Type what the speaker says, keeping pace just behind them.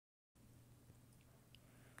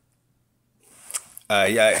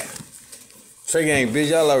Yeah. Trey Gang,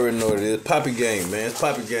 bitch, y'all already know what it is. Poppy Gang, man. It's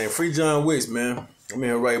Poppy Gang. Free John Wicks, man. I'm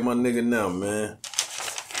here writing my nigga now, man.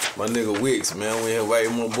 My nigga Wicks, man. We here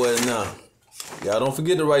writing my boys now. Y'all don't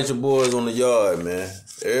forget to write your boys on the yard, man.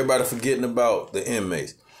 Everybody forgetting about the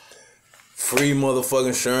inmates. Free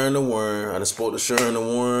motherfucking Sharon the Worm. I done spoke to Sharon the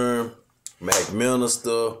Worm, Mac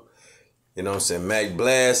Minister, you know what I'm saying, Mac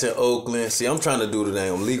Blast in Oakland. See, I'm trying to do the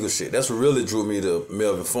damn legal shit. That's what really drew me to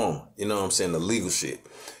Melvin Farmer. You know what I'm saying, the legal shit.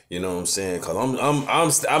 You know what I'm saying? Cause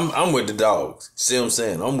I'm with the dogs. See what I'm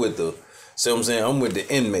saying? I'm with the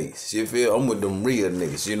inmates. You feel? I'm with them real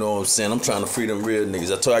niggas. You know what I'm saying? I'm trying to free them real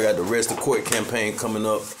niggas. I told you I got the Rest of Court campaign coming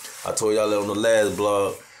up. I told y'all that on the last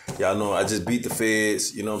blog. Y'all know I just beat the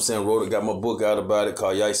feds. You know what I'm saying? Got my book out about it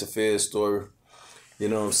called Yipes, a Fed Story. You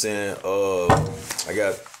know what I'm saying?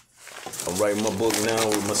 I'm writing my book now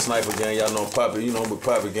with my sniper gang. Y'all know I'm Poppy. You know, with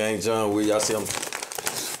Poppy Gang, John Wick. Y'all see I'm.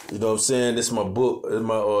 You know what I'm saying? This is my book. It's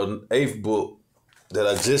my 8th book that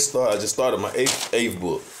I just started. I just started my 8th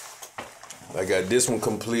book. I got this one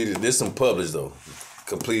completed. This one published, though.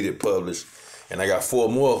 Completed, published. And I got 4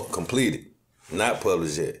 more completed. Not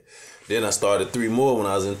published yet. Then I started 3 more when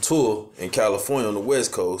I was in tour in California on the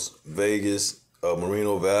West Coast. Vegas,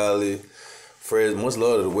 Moreno Valley, Fresno. Much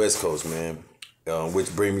love to the West Coast, man.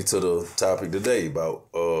 Which bring me to the topic today about,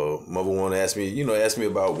 Mother one asked me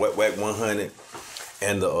about Wack 100.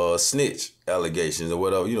 And the snitch allegations or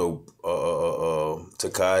whatever, you know,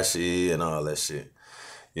 Tekashi and all that shit.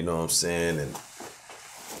 You know what I'm saying? And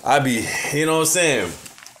I be, you know what I'm saying?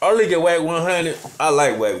 I look at Wack 100, I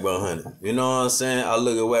like Wack 100. You know what I'm saying? I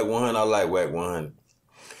look at Wack 100, I like Wack 100.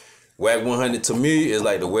 Wack 100 to me is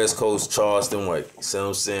like the West Coast Charleston White. You see what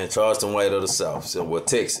I'm saying? Charleston White of the South. So, well,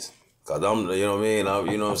 Texas. Cause I'm, you know what I mean?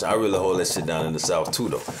 You know what I'm saying? I really hold that shit down in the South too,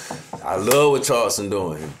 though. I love what Charleston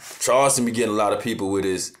doing. Charleston be getting a lot of people with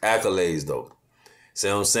his accolades, though. See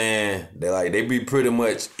what I'm saying? They be pretty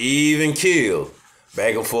much even killed.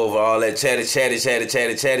 Back and forth with all that chatty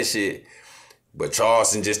shit. But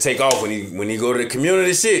Charleston just take off when he go to the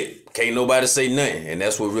community shit. Can't nobody say nothing. And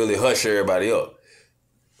that's what really hush everybody up.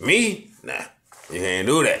 Me? Nah. You can't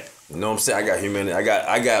do that. You know what I'm saying? I got humanity.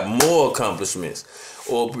 I got more accomplishments.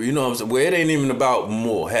 Or, you know what I'm saying? Well, it ain't even about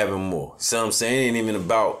having more. See what I'm saying? It ain't even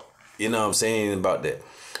about, you know what I'm saying? It ain't about that.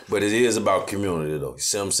 But it is about community, though. You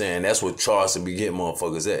see what I'm saying? That's what Charleston be getting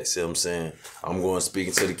motherfuckers at. See what I'm saying? I'm going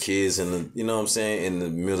speaking to the kids in the, you know what I'm saying, in the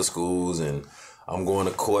middle schools, and I'm going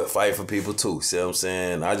to court fight for people, too. See what I'm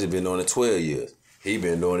saying? I just been doing it 12 years. He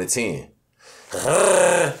been doing it 10.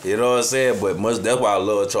 You know what I'm saying? But that's why I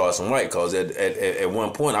love Charleston White, because at one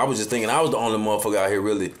point, I was just thinking I was the only motherfucker out here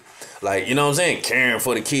really, like, you know what I'm saying, caring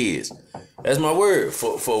for the kids. That's my word.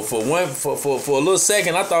 For a little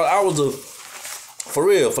second, I thought I was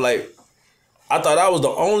I thought I was the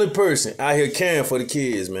only person out here caring for the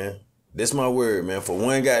kids, man. That's my word, man. For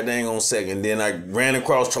one goddamn on second, then I ran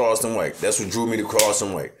across Charleston White. That's what drew me to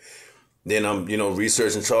Charleston White. Then I'm, you know,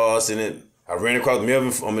 researching Charleston, and I ran across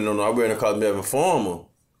Melvin Farmer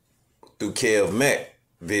through Kev Mack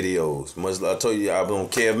videos. Much like I told you, I was on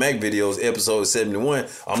Kev Mack videos, episode 71.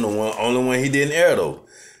 I'm the only one he didn't air, though.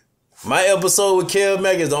 My episode with Kev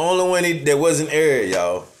Mack is the only one that wasn't aired,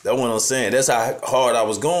 y'all. That's what I'm saying. That's how hard I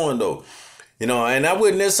was going, though. You know, and I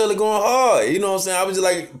wasn't necessarily going hard. You know what I'm saying? I was just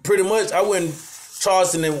like, pretty much, I wasn't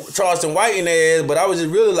Charleston White in their ass, but I was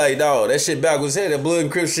just really like, dog, that shit backwards as hell. That Blood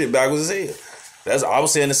and Crip shit backwards as hell. I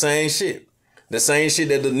was saying the same shit. The same shit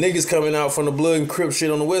that the niggas coming out from the Blood and Crip shit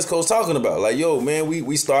on the West Coast talking about. Like, yo, man,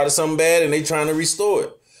 we started something bad and they trying to restore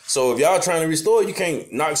it. So if y'all trying to restore it, you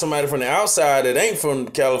can't knock somebody from the outside that ain't from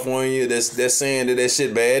California that's saying that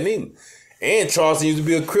shit bad neither. And Charleston used to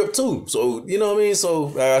be a Crip too. So, you know what I mean? So,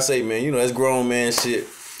 like I say, man, you know, that's grown man shit.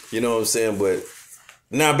 You know what I'm saying? But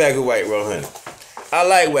now back with Wack 100. I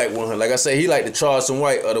like Wack 100. Like I say, he like the Charleston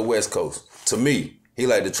White of the West Coast. To me, he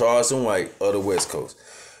like the Charleston White of the West Coast.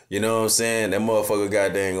 You know what I'm saying? That motherfucker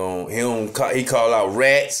got dang on. He call out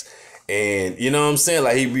rats. And you know what I'm saying?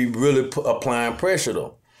 Like he be really applying pressure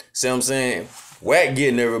though. See what I'm saying? Wack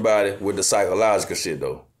getting everybody with the psychological shit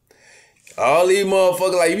though. All these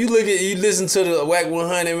motherfuckers, like if you listen to the Wack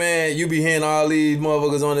 100, man, you be hearing all these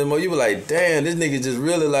motherfuckers on this, you be like, damn, this nigga just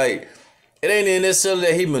really like, it ain't even necessarily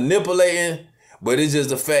that he manipulating, but it's just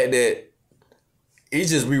the fact that he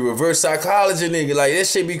just be reverse psychology nigga. Like that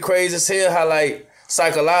shit be crazy as hell how like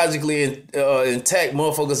psychologically intact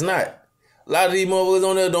motherfuckers not. A lot of these motherfuckers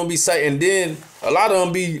on there don't be psych, and then a lot of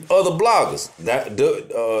them be other bloggers.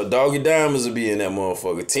 Doggy Diamonds will be in that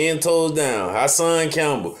motherfucker. 10 Toes Down, Hassan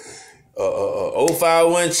Campbell,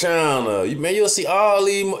 051 China. Man, you'll see all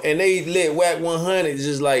these, and they let Wack 100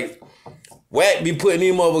 just like Wack be putting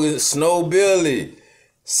these motherfuckers, Snow Billy,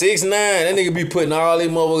 6'9", that nigga be putting all these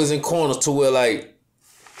motherfuckers in corners to where like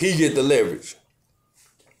he get the leverage.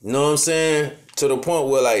 You know what I'm saying? To the point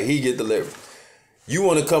where like he get the leverage. You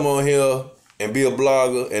want to come on here and be a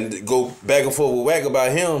blogger and go back and forth with Wack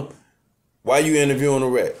about him? Why you interviewing a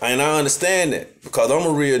rat? And I understand that because I'm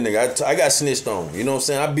a real nigga. I got snitched on. You know what I'm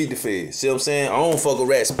saying? I beat the feds. See what I'm saying? I don't fuck with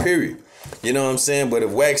rats, period. You know what I'm saying? But if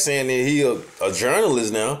Wack saying that he a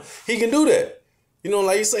journalist now, he can do that. You know,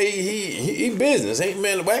 like you say, he business. Ain't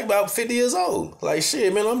man, Wack about 50 years old. Like,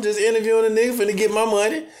 shit, man, I'm just interviewing a nigga finna get my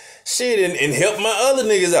money. Shit, and help my other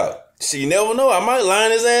niggas out. Shit, you never know. I might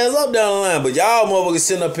line his ass up down the line. But y'all motherfuckers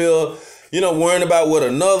sitting up here, you know, worrying about what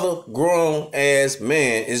another grown-ass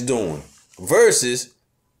man is doing versus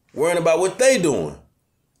worrying about what they doing.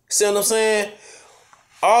 See what I'm saying?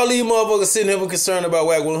 All these motherfuckers sitting here concerned about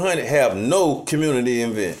Wack 100 have no community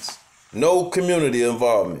events. No community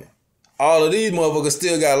involvement. All of these motherfuckers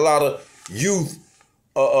still got a lot of youth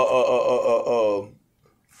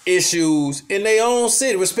issues in their own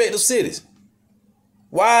city, respective cities.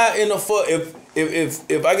 Why in the fuck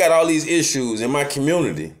if I got all these issues in my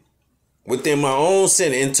community within my own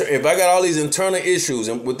city, if I got all these internal issues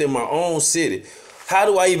within my own city, how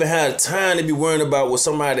do I even have time to be worrying about what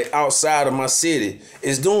somebody outside of my city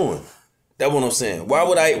is doing? That's what I'm saying. Why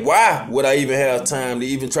would I even have time to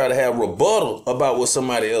even try to have rebuttal about what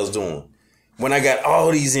somebody else doing when I got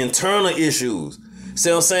all these internal issues? See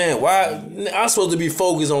what I'm saying? Why I'm supposed to be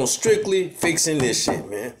focused on strictly fixing this shit,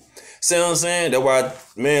 man. See what I'm saying? That's why,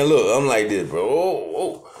 man, look, I'm like this,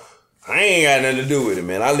 bro. I ain't got nothing to do with it,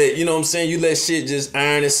 man. You know what I'm saying? You let shit just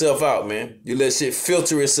iron itself out, man. You let shit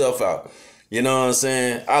filter itself out. You know what I'm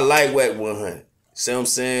saying? I like Wack 100. See what I'm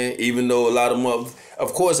saying? Even though a lot of them,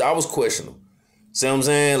 of course, I was questioning them. See what I'm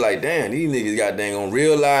saying? Like, damn, these niggas got dang on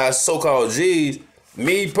real-life so-called G's.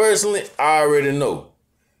 Me, personally, I already know.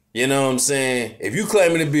 You know what I'm saying? If you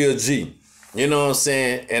claiming to be a G, you know what I'm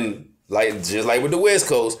saying? And like just like with the West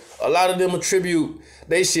Coast, a lot of them attribute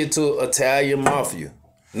they shit to Italian mafia.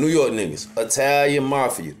 New York niggas, Italian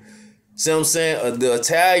mafia. See what I'm saying? The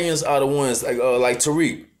Italians are the ones, like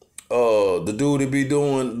Tariq. The dude that be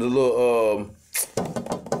doing the little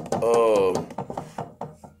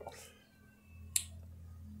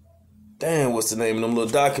damn, what's the name of them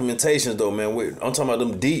little documentations though, man? I'm talking about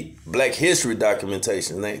them deep Black history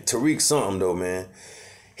documentations. Name Tariq something though, man.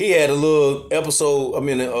 He had a little episode,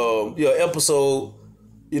 episode,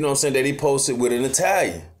 you know what I'm saying, that he posted with an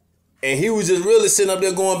Italian. And he was just really sitting up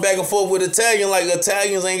there going back and forth with Italian, like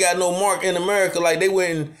Italians ain't got no mark in America, like they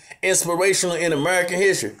weren't inspirational in American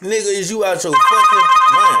history. Nigga, is you out your fucking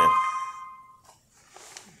mind?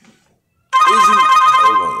 Is you,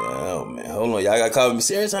 hold on, y'all gotta call me.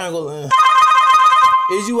 See, every time I go,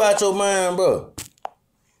 is you out your mind, bro?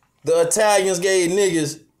 The Italians gave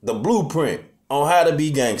niggas the blueprint on how to be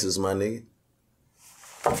gangsters, my nigga.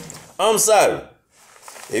 I'm sorry.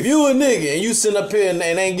 If you a nigga and you sitting up here and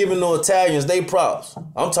ain't giving no Italians they props,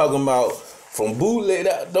 I'm talking about from bootleg.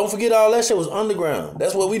 Don't forget all that shit was underground.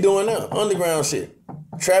 That's what we doing now. Underground shit.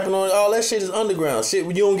 Trapping on all that shit is underground. Shit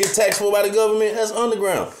when you don't get taxed for by the government, that's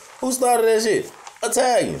underground. Who started that shit?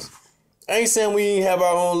 Italians. I ain't saying we ain't have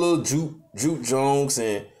our own little juke junks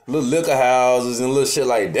and little liquor houses and little shit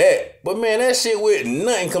like that. But man, that shit with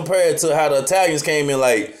nothing compared to how the Italians came in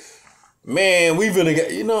like, man, we really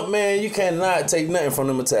got, you know, man, you cannot take nothing from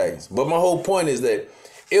them Italians. But my whole point is that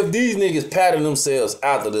if these niggas pattern themselves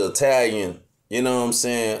after the Italian, you know what I'm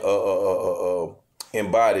saying,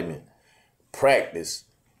 embodiment, practice,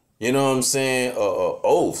 you know what I'm saying,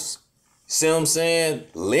 oaths, see what I'm saying,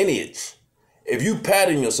 lineage. If you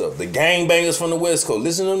pattern yourself, the gangbangers from the West Coast,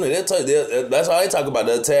 listen to them, that's how they talk about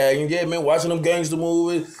the Italian. Yeah, man, watching them gangster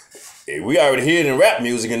movies. We already hear it in rap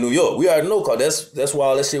music in New York. We already know, cause that's why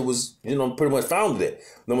all that shit was, you know, pretty much founded at.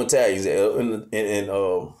 Them Italians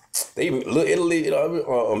they even Little Italy, you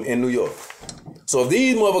know, in New York. So if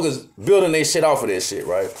these motherfuckers building their shit off of that shit,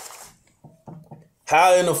 right?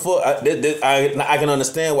 How in the fuck? I can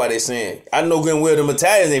understand why they saying. I know good and well them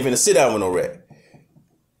Italians ain't finna sit down with no rat.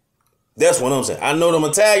 That's what I'm saying. I know them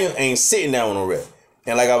Italians ain't sitting down with no rat.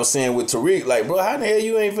 And like I was saying with Tariq, like, bro, how the hell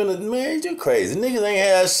you ain't finna, man, you crazy. Niggas ain't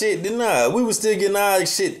have shit, deny. We was still getting our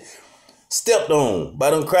shit stepped on by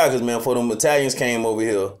them crackers, man, before them Italians came over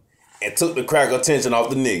here and took the cracker attention off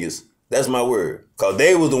the niggas. That's my word. Cause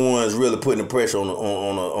they was the ones really putting the pressure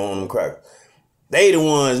on them crackers. They the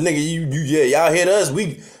ones, nigga, y'all hit us,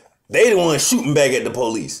 they the ones shooting back at the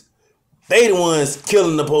police. They the ones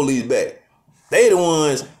killing the police back. They the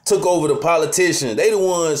ones took over the politicians. They the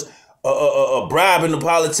ones bribing the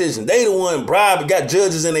politicians. They the one got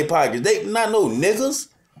judges in their pockets. They not no niggas.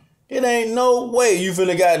 It ain't no way you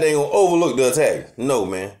finna goddamn overlook the attack. No,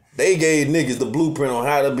 man. They gave niggas the blueprint on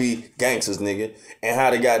how to be gangsters, nigga, and how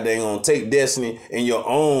to goddamn take destiny in your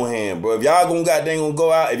own hand, bro. If y'all gonna goddamn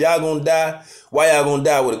go out, if y'all gonna die, why y'all gonna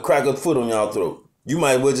die with a crack of foot on y'all throat? You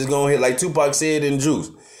might as well just go hit like Tupac said in Juice.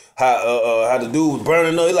 How the dude was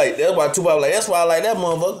burning up. Like, that's why Tupac was like, that's why I like that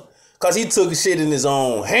motherfucker. Cause he took shit in his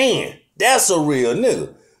own hand. That's a real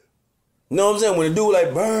nigga. You know what I'm saying? When the dude was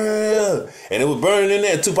like, burn, and it was burning in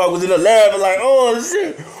there, and Tupac was in there laughing like, oh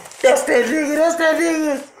shit, that's that nigga, that's that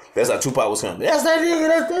nigga. That's how Tupac was coming. That's that nigga,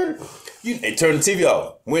 that's that nigga. And turned the TV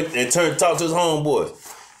off. Went and talked to his homeboys.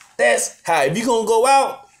 That's how, if you gonna go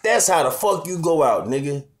out, that's how the fuck you go out,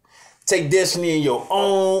 nigga. Take destiny in your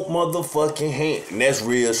own motherfucking hand. And that's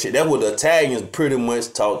real shit. That's what the Italians pretty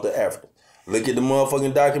much taught the Africans. Look at the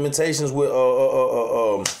motherfucking documentations with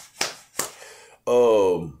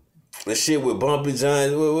the shit with Bumpy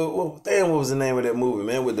Jones. Damn, what was the name of that movie,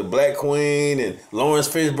 man? With the Black Queen and Lawrence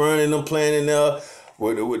Fishburne and them playing in there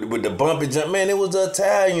with the Bumpy Jones. Man, it was the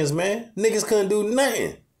Italians, man. Niggas couldn't do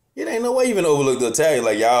nothing. It ain't no way you even overlook the Italians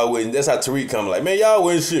like y'all wouldn't. That's how Tariq come like, man, y'all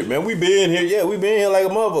wasn't shit, man. We been here. Yeah, we been here like a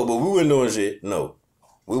motherfucker, but we wasn't doing shit. No,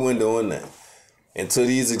 we wasn't doing that. Until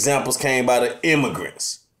these examples came by the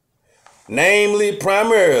immigrants. Namely,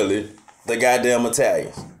 primarily, the goddamn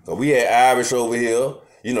Italians. So we had Irish over here.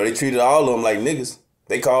 You know, they treated all of them like niggas.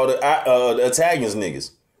 They called the Italians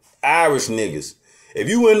niggas. Irish niggas. If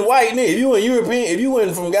you wasn't white, nigga, if you wasn't European, if you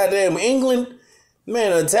wasn't from goddamn England,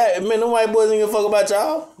 man, them white boys didn't give a fuck about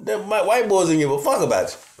y'all. Them white boys didn't give a fuck about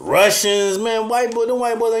you. Russians, man, them white boys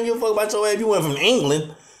didn't give a fuck about your ass. If you went from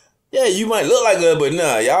England, yeah, you might look like us, but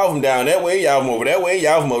nah, y'all from down that way, y'all from over that way,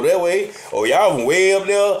 y'all from over that way, or y'all from way up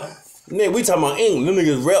there. Nigga, we talking about England. Them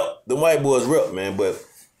niggas rep. Them white boys rep, man, but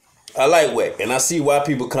I like Wack, and I see why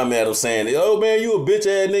people come at him saying, oh, man, you a bitch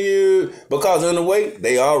ass nigga. Because in a way,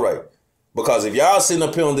 they all right. Because if y'all sitting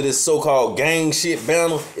up here under this so-called gang shit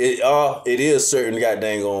banner, it is certain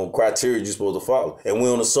goddamn criteria you're supposed to follow. And we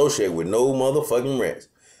don't associate with no motherfucking rats.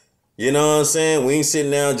 You know what I'm saying? We ain't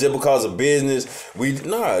sitting down just because of business. You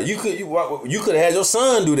could have had your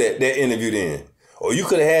son do that interview then. Or you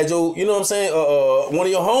could have had your, you know what I'm saying, one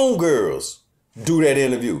of your homegirls do that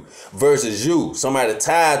interview. Versus you, somebody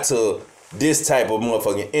tied to this type of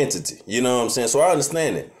motherfucking entity. You know what I'm saying? So I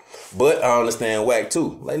understand it. But I understand Wack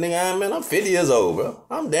too. Like, nigga, man, I'm 50 years old, bro.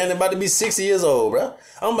 I'm damn about to be 60 years old, bro.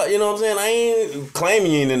 You know what I'm saying? I ain't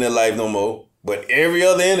claiming he ain't in that life no more. But every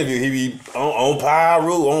other interview, he be on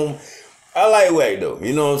Pyro, I like Wack though.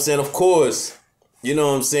 You know what I'm saying? Of course, you know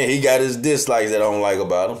what I'm saying? He got his dislikes that I don't like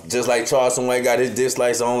about him. Just like Charleston White got his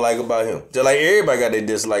dislikes I don't like about him. Just like everybody got their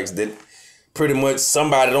dislikes that pretty much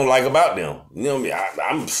somebody don't like about them. You know what I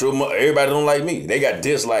mean? I'm sure everybody don't like me. They got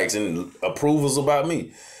dislikes and approvals about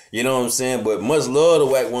me. You know what I'm saying? But much love to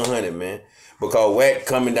Wack 100, man. Because Wack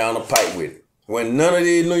coming down the pipe with it. When none of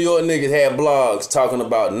these New York niggas had blogs talking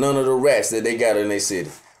about none of the rats that they got in their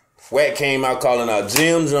city. Wack came out calling out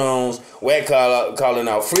Jim Jones. Wack calling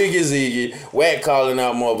out Freaky Ziggy. Wack calling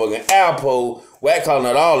out motherfucking Alpo. Wack calling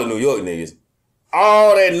out all the New York niggas.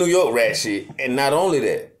 All that New York rat shit. And not only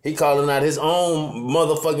that, he calling out his own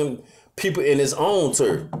motherfucking people in his own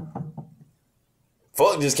turf.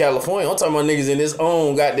 Fuck just California. I'm talking about niggas in his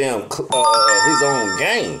own goddamn, his own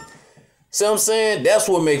gang. See what I'm saying? That's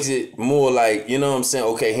what makes it more like, you know what I'm saying?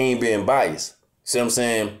 Okay, he ain't being biased. See what I'm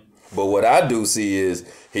saying? But what I do see is,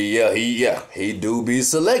 he do be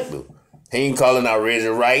selective. He ain't calling out Reggie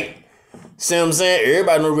Wright. See what I'm saying?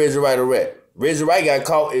 Everybody know Reggie Wright a rat. Reggie Wright got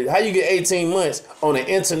caught. How you get 18 months on an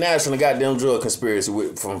international goddamn drug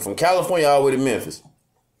conspiracy from California all the way to Memphis?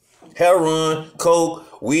 Heroin,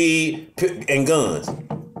 coke, weed, and guns.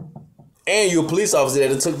 And you're a police officer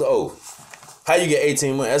that took the oath. How you get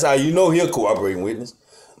 18 months? That's how you know he a cooperating witness.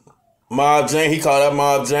 Mob James, he called out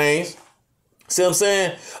Mob James. See what I'm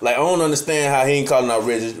saying? Like, I don't understand how he ain't calling out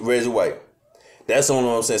Reggie White. That's the only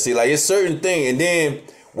what I'm saying. See, like, it's certain thing. And then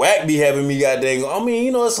Wack be having me goddamn. I mean,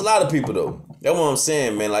 you know, it's a lot of people, though. That's what I'm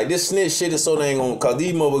saying, man. Like, this snitch shit is so dang on. Because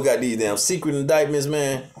these motherfuckers got these damn secret indictments,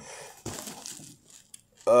 man.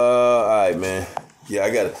 All right, man. Yeah,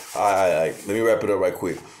 I got it. All right. Let me wrap it up right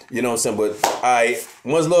quick. You know what I'm saying? But, all right,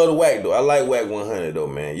 much love to Wack, though. I like Wack 100, though,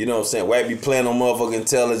 man. You know what I'm saying? Wack be playing on motherfucking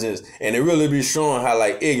intelligence, and it really be showing how,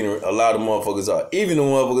 like, ignorant a lot of motherfuckers are. Even the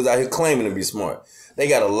motherfuckers out here claiming to be smart. They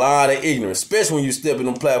got a lot of ignorance, especially when you step in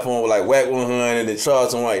on platform with, like, Wack 100 and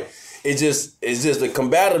Charleston White. It's just the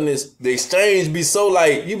combativeness, the exchange be so,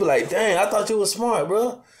 like, you be like, dang, I thought you was smart,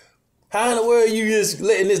 bro. How in the world you just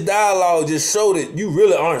letting this dialogue just show that you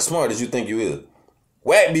really aren't smart as you think you is?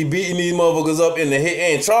 Wack be beating these motherfuckers up in the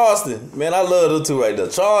head. And Charleston, man, I love them two right there.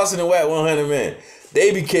 Charleston and Wack 100, man.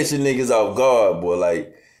 they be catching niggas off guard, boy.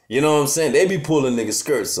 Like, you know what I'm saying? They be pulling niggas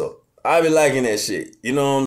skirts up. I be liking that shit. You know what I'm